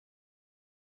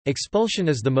Expulsion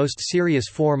is the most serious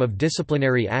form of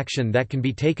disciplinary action that can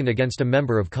be taken against a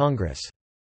member of Congress.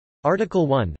 Article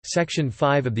 1, Section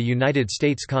 5 of the United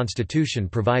States Constitution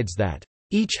provides that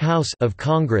each House of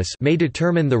Congress may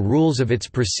determine the rules of its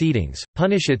proceedings,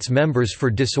 punish its members for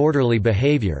disorderly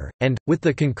behavior, and, with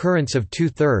the concurrence of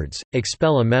 2/3,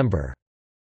 expel a member.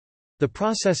 The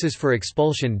processes for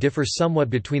expulsion differ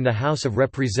somewhat between the House of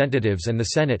Representatives and the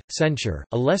Senate. Censure,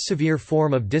 a less severe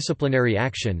form of disciplinary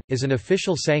action, is an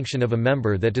official sanction of a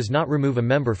member that does not remove a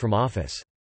member from office.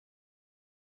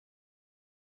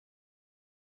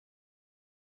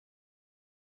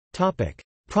 Topic: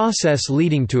 Process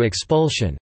leading to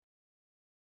expulsion.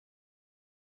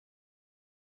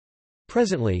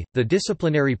 Presently, the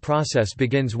disciplinary process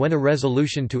begins when a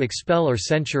resolution to expel or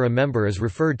censure a member is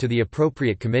referred to the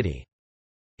appropriate committee.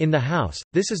 In the House,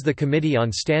 this is the Committee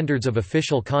on Standards of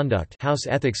Official Conduct, House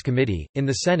Ethics Committee. In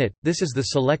the Senate, this is the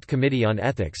Select Committee on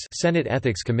Ethics, Senate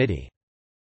Ethics Committee.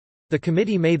 The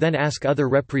committee may then ask other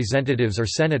representatives or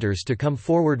senators to come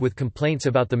forward with complaints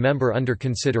about the member under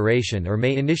consideration or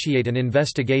may initiate an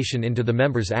investigation into the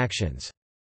member's actions.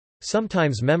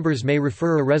 Sometimes members may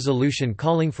refer a resolution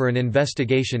calling for an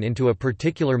investigation into a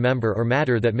particular member or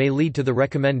matter that may lead to the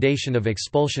recommendation of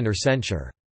expulsion or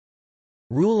censure.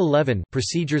 Rule 11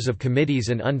 Procedures of Committees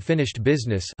and Unfinished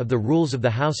Business of the Rules of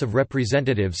the House of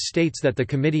Representatives states that the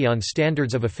Committee on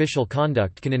Standards of Official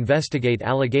Conduct can investigate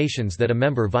allegations that a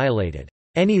member violated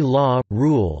any law,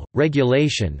 rule,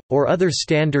 regulation, or other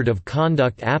standard of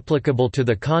conduct applicable to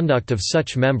the conduct of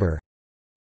such member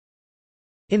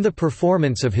in the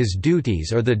performance of his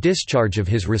duties or the discharge of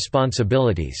his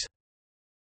responsibilities.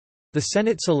 The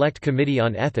Senate Select Committee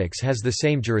on Ethics has the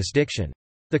same jurisdiction.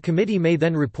 The committee may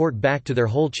then report back to their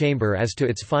whole chamber as to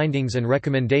its findings and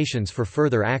recommendations for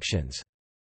further actions.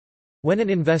 When an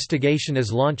investigation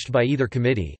is launched by either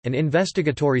committee, an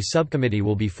investigatory subcommittee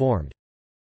will be formed.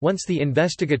 Once the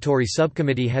investigatory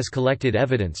subcommittee has collected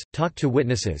evidence, talked to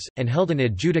witnesses, and held an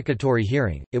adjudicatory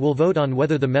hearing, it will vote on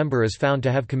whether the member is found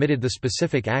to have committed the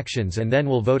specific actions and then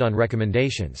will vote on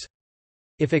recommendations.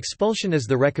 If expulsion is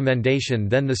the recommendation,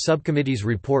 then the subcommittee's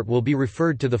report will be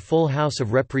referred to the full House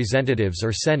of Representatives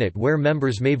or Senate, where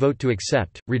members may vote to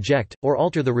accept, reject, or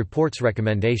alter the report's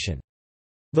recommendation.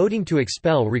 Voting to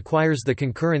expel requires the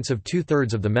concurrence of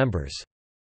 2/3 of the members.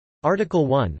 Article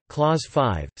 1, Clause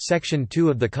 5, Section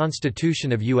 2 of the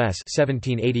Constitution of U.S.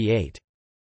 1788.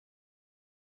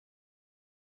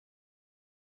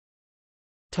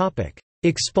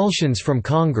 Expulsions from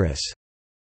Congress.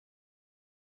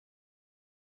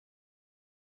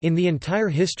 In the entire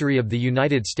history of the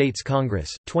United States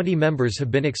Congress, 20 members have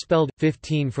been expelled,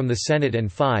 15 from the Senate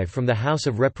and 5 from the House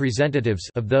of Representatives.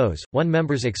 Of those, one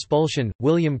member's expulsion,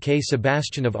 William K.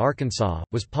 Sebastian of Arkansas,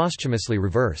 was posthumously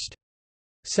reversed.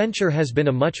 Censure has been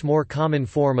a much more common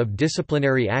form of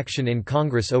disciplinary action in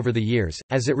Congress over the years,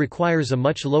 as it requires a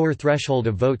much lower threshold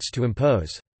of votes to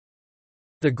impose.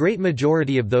 The great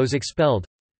majority of those expelled,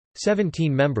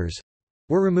 17 members,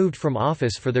 were removed from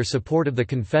office for their support of the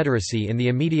Confederacy in the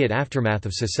immediate aftermath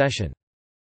of secession.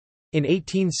 In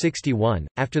 1861,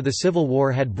 after the Civil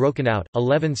War had broken out,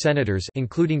 11 senators,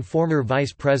 including former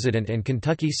Vice President and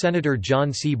Kentucky Senator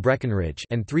John C. Breckinridge,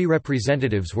 and 3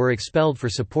 representatives were expelled for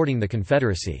supporting the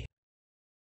Confederacy.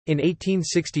 In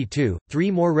 1862, 3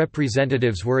 more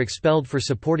representatives were expelled for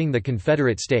supporting the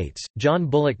Confederate States, John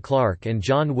Bullock Clark and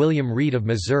John William Reed of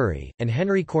Missouri, and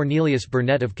Henry Cornelius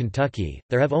Burnett of Kentucky.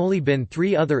 There have only been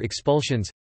 3 other expulsions.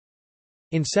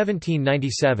 In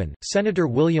 1797, Senator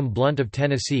William Blount of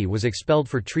Tennessee was expelled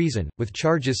for treason, with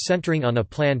charges centering on a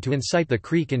plan to incite the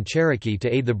Creek and Cherokee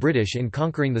to aid the British in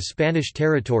conquering the Spanish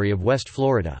territory of West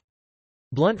Florida.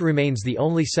 Blount remains the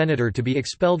only senator to be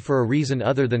expelled for a reason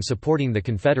other than supporting the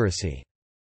Confederacy.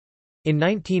 In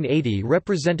 1980,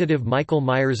 Representative Michael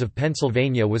Myers of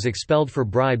Pennsylvania was expelled for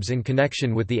bribes in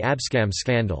connection with the Abscam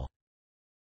scandal.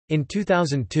 In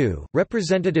 2002,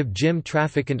 Representative Jim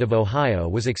Traficant of Ohio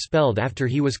was expelled after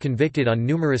he was convicted on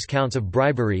numerous counts of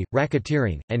bribery,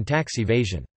 racketeering, and tax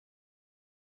evasion.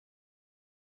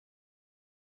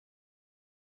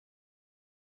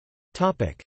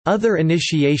 Other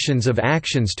initiations of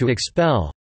actions to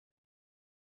expel.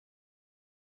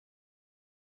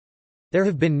 There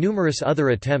have been numerous other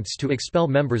attempts to expel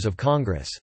members of Congress.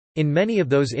 In many of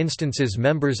those instances,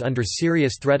 members under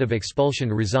serious threat of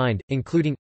expulsion resigned,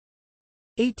 including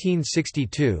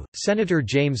 1862, Senator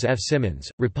James F.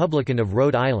 Simmons, Republican of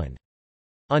Rhode Island.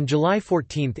 On July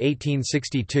 14,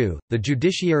 1862, the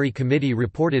Judiciary Committee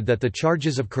reported that the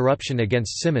charges of corruption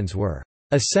against Simmons were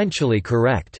essentially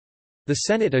correct. The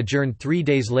Senate adjourned 3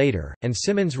 days later, and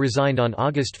Simmons resigned on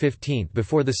August 15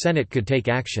 before the Senate could take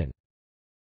action.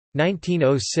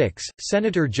 1906,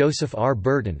 Senator Joseph R.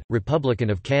 Burton, Republican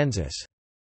of Kansas.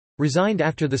 Resigned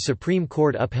after the Supreme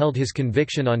Court upheld his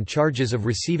conviction on charges of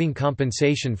receiving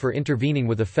compensation for intervening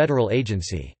with a federal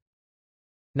agency.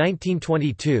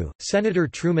 1922, Senator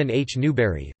Truman H.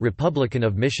 Newberry, Republican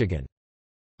of Michigan.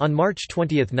 On March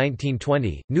 20,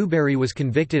 1920, Newberry was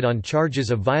convicted on charges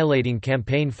of violating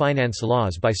campaign finance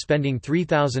laws by spending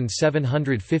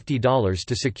 $3,750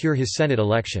 to secure his Senate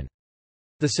election.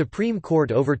 The Supreme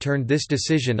Court overturned this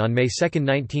decision on May 2,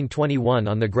 1921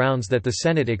 on the grounds that the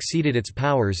Senate exceeded its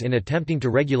powers in attempting to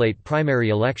regulate primary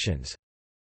elections.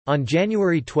 On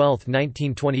January 12,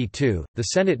 1922, the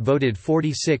Senate voted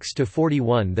 46 to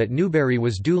 41 that Newberry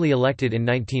was duly elected in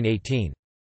 1918.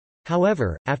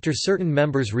 However, after certain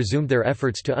members resumed their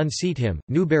efforts to unseat him,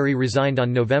 Newberry resigned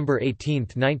on November 18,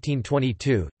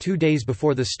 1922, 2 days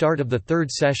before the start of the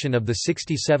third session of the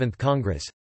 67th Congress.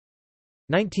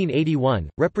 1981,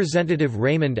 Representative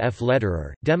Raymond F.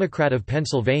 Lederer, Democrat of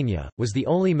Pennsylvania, was the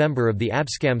only member of the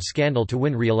Abscam scandal to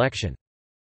win re-election.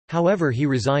 However, he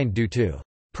resigned due to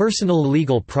personal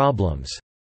legal problems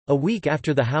a week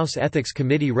after the House Ethics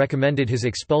Committee recommended his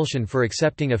expulsion for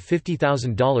accepting a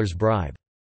 $50,000 bribe.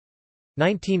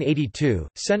 1982,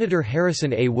 Senator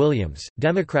Harrison A. Williams,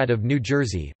 Democrat of New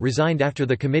Jersey, resigned after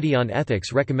the Committee on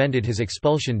Ethics recommended his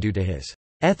expulsion due to his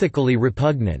ethically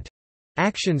repugnant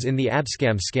actions in the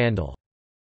Abscam scandal.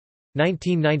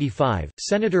 1995,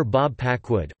 Senator Bob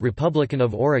Packwood, Republican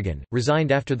of Oregon,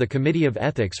 resigned after the Committee of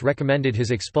Ethics recommended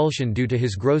his expulsion due to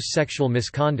his gross sexual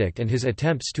misconduct and his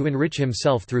attempts to enrich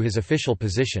himself through his official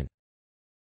position.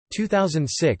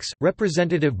 2006,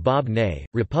 Representative Bob Ney,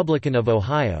 Republican of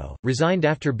Ohio, resigned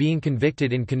after being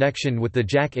convicted in connection with the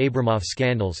Jack Abramoff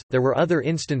scandals. There were other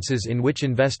instances in which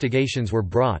investigations were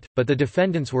brought, but the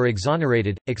defendants were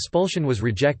exonerated, expulsion was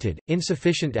rejected,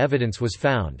 insufficient evidence was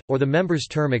found, or the member's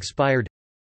term expired.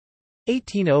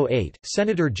 1808,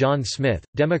 Senator John Smith,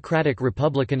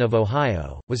 Democratic-Republican of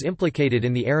Ohio, was implicated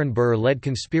in the Aaron Burr-led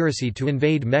conspiracy to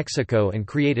invade Mexico and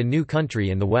create a new country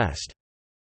in the West.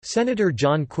 Senator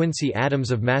John Quincy Adams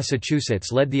of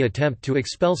Massachusetts led the attempt to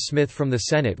expel Smith from the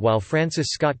Senate while Francis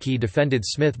Scott Key defended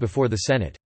Smith before the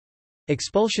Senate.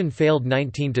 Expulsion failed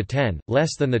 19-10,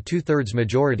 less than the two-thirds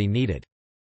majority needed.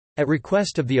 At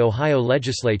request of the Ohio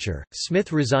legislature,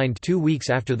 Smith resigned 2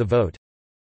 weeks after the vote.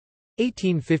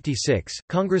 1856,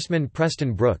 Congressman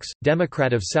Preston Brooks,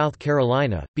 Democrat of South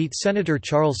Carolina, beat Senator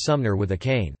Charles Sumner with a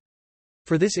cane.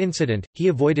 For this incident, he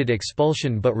avoided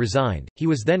expulsion but resigned. He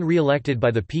was then re-elected by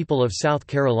the people of South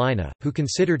Carolina, who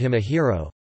considered him a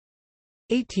hero.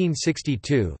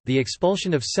 1862, the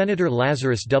expulsion of Senator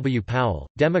Lazarus W. Powell,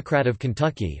 Democrat of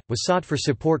Kentucky, was sought for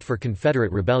support for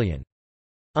Confederate rebellion.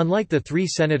 Unlike the 3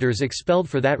 senators expelled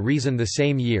for that reason the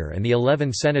same year and the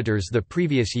 11 senators the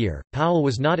previous year, Powell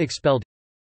was not expelled.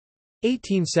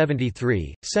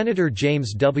 1873, Senator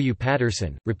James W.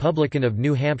 Patterson, Republican of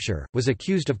New Hampshire, was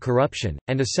accused of corruption,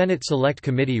 and a Senate Select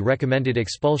Committee recommended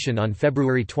expulsion on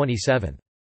February 27.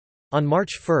 On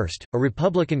March 1, a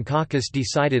Republican caucus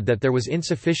decided that there was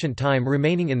insufficient time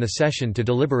remaining in the session to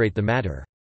deliberate the matter.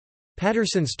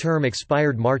 Patterson's term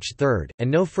expired March 3,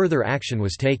 and no further action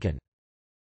was taken.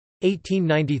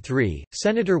 1893,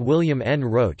 Senator William N.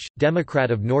 Roach,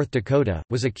 Democrat of North Dakota,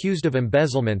 was accused of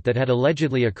embezzlement that had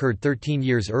allegedly occurred 13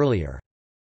 years earlier.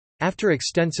 After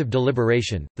extensive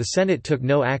deliberation, the Senate took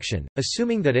no action,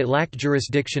 assuming that it lacked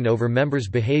jurisdiction over members'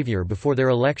 behavior before their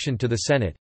election to the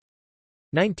Senate.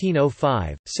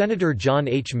 1905, Senator John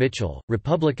H. Mitchell,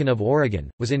 Republican of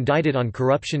Oregon, was indicted on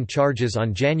corruption charges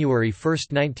on January 1,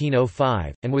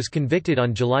 1905, and was convicted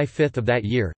on July 5 of that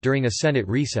year, during a Senate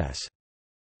recess.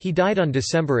 He died on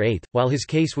December 8, while his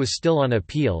case was still on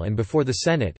appeal and before the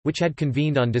Senate, which had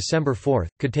convened on December 4,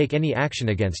 could take any action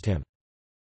against him.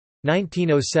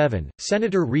 1907,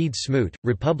 Senator Reed Smoot,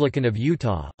 Republican of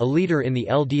Utah, a leader in the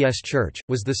LDS Church,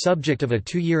 was the subject of a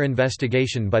 2-year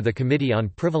investigation by the Committee on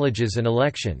Privileges and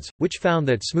Elections, which found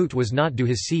that Smoot was not due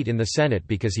his seat in the Senate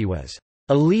because he was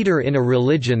a leader in a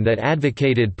religion that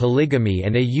advocated polygamy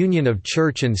and a union of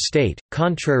church and state,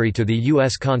 contrary to the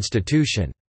U.S.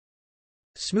 Constitution.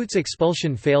 Smoot's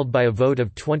expulsion failed by a vote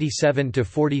of 27 to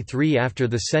 43 after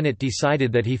the Senate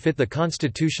decided that he fit the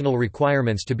constitutional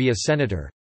requirements to be a senator.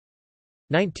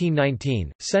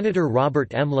 1919, Senator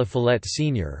Robert M. La Follette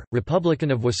Sr., Republican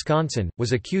of Wisconsin,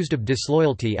 was accused of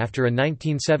disloyalty after a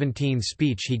 1917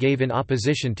 speech he gave in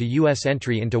opposition to U.S.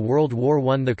 entry into World War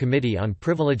I. The Committee on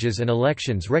Privileges and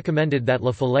Elections recommended that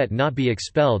La Follette not be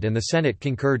expelled and the Senate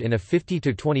concurred in a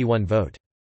 50-21 vote.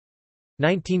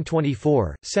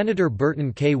 1924, Senator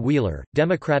Burton K. Wheeler,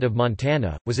 Democrat of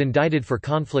Montana, was indicted for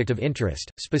conflict of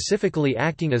interest, specifically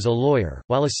acting as a lawyer,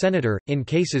 while a senator, in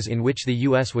cases in which the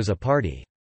U.S. was a party.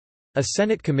 A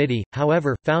Senate committee,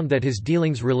 however, found that his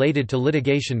dealings related to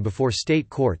litigation before state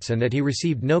courts and that he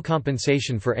received no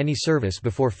compensation for any service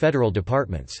before federal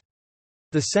departments.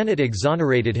 The Senate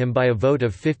exonerated him by a vote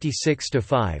of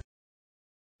 56-5.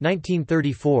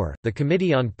 1934, the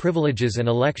Committee on Privileges and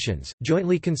Elections,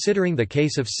 jointly considering the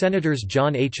case of Senators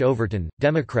John H. Overton,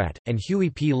 Democrat, and Huey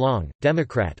P. Long,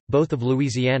 Democrat, both of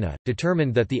Louisiana,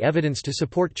 determined that the evidence to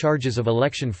support charges of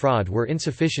election fraud were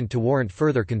insufficient to warrant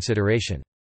further consideration.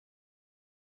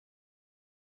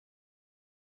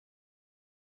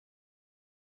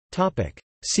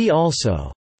 See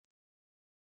also: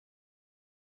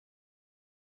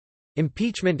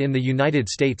 Impeachment in the United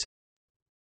States,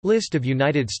 List of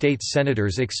United States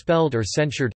Senators expelled or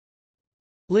censured,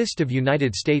 List of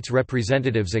United States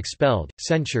Representatives expelled,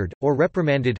 censured, or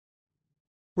reprimanded,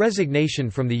 Resignation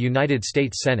from the United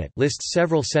States Senate lists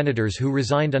several senators who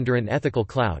resigned under an ethical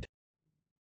cloud,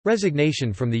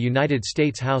 Resignation from the United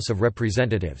States House of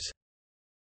Representatives.